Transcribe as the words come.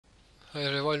Hi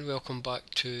everyone, welcome back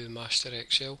to Master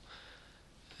Excel.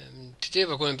 Today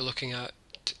we're going to be looking at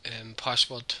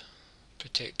password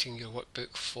protecting your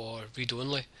workbook for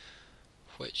read-only,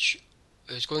 which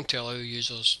is going to allow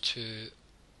users to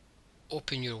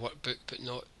open your workbook but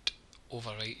not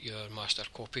overwrite your master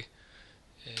copy.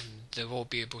 They will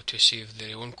be able to save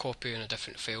their own copy in a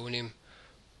different file name,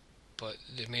 but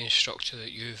the main structure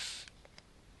that you've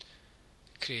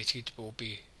created will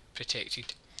be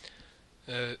protected.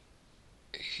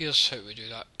 Here's how we do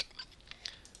that.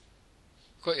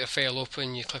 Got your file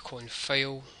open, you click on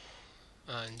File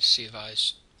and Save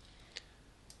As.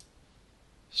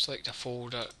 Select a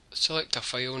folder, select a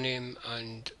file name,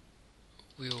 and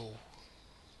we'll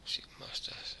see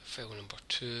master file number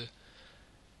 2.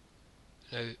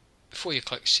 Now before you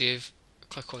click Save,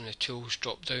 click on the Tools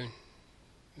drop down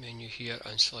menu here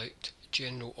and select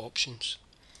General Options.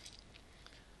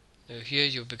 Now here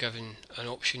you'll be given an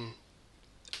option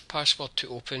Password to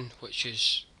Open, which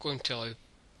is going to allow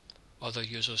other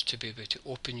users to be able to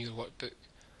open your workbook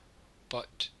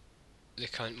but they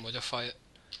can't modify it.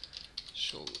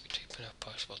 So type in a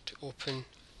password to open.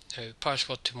 Now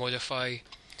password to modify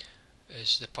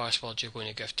is the password you're going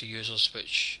to give to users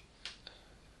which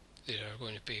they are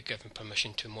going to be given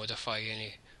permission to modify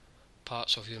any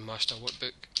parts of your master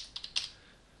workbook.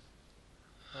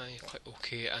 And you click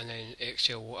OK, and then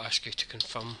Excel will ask you to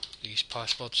confirm these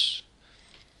passwords.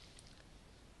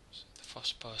 So the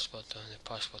first password and the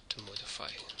password to modify,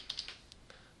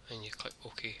 and you click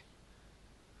OK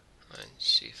and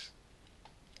save.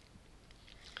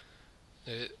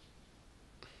 Now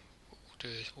what we'll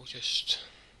do is we'll just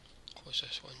close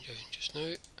this one down just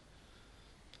now.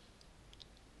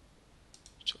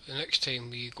 So the next time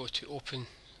we go to open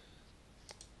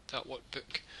that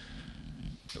workbook,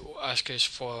 it will ask us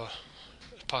for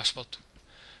a password.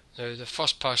 Now the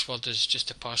first password is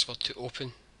just a password to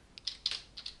open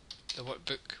the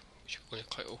workbook, which we're going to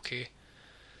click OK.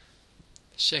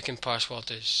 The second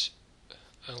password is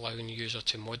allowing the user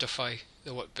to modify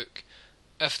the workbook.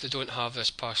 If they don't have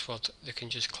this password, they can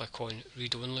just click on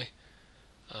Read Only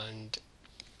and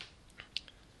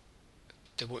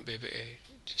they won't be able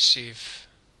to save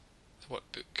the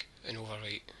workbook and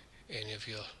overwrite any of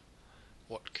your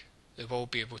work. They will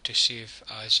be able to save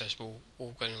as we'll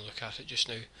go in and look at it just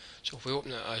now. So if we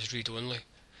open it as Read Only,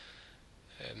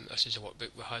 this is the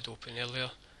workbook we had open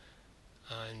earlier,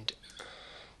 and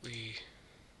we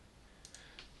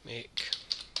make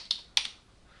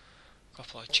a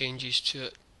couple of changes to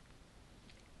it,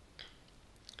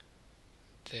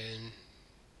 then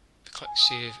if we click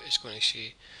Save, it's going to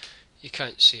say you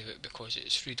can't save it because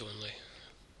it's read only,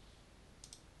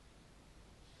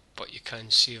 but you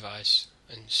can save as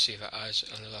and save it as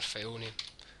another file name.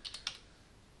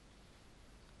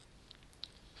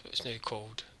 So it's now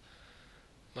called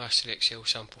Master Excel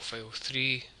Sample File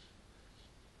 3,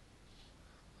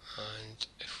 and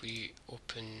if we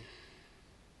open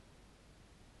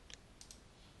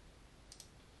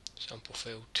Sample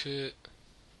File 2,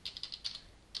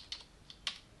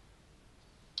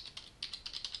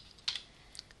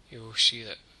 you will see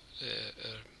that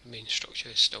our main structure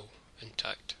is still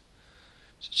intact.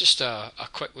 So just a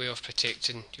quick way of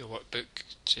protecting your workbook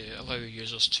to allow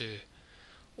users to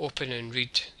open and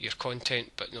read your content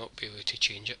but not be able to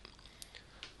change it.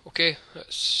 Okay,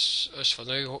 that's for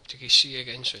now. Hope to see you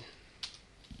again soon.